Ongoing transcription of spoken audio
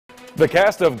The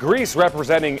cast of Grease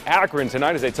representing Akron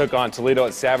tonight as they took on Toledo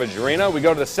at Savage Arena. We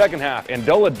go to the second half.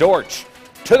 Andola Dortch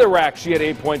to the rack. She had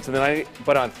 8 points in the night,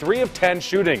 but on 3 of 10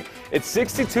 shooting. It's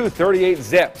 62-38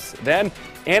 zips. Then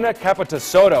Anna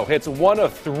Capitasoto hits 1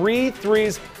 of 3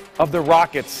 threes of the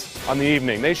Rockets on the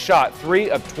evening. They shot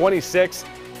 3 of 26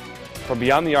 from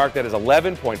beyond the arc. That is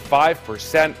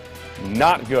 11.5%.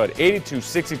 Not good.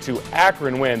 82-62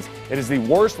 Akron wins. It is the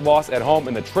worst loss at home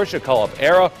in the Trisha Cullop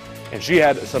era, and she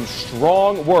had some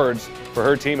strong words for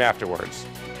her team afterwards.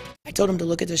 I told them to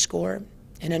look at the score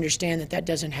and understand that that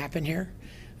doesn't happen here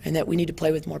and that we need to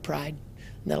play with more pride.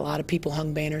 And that a lot of people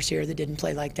hung banners here that didn't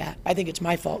play like that. I think it's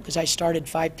my fault because I started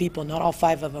 5 people. Not all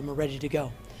 5 of them are ready to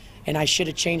go. And I should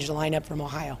have changed the lineup from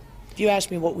Ohio. If you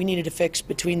ask me what we needed to fix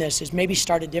between this is maybe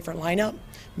start a different lineup,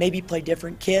 maybe play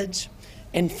different kids,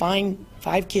 and find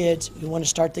 5 kids who want to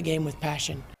start the game with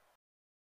passion.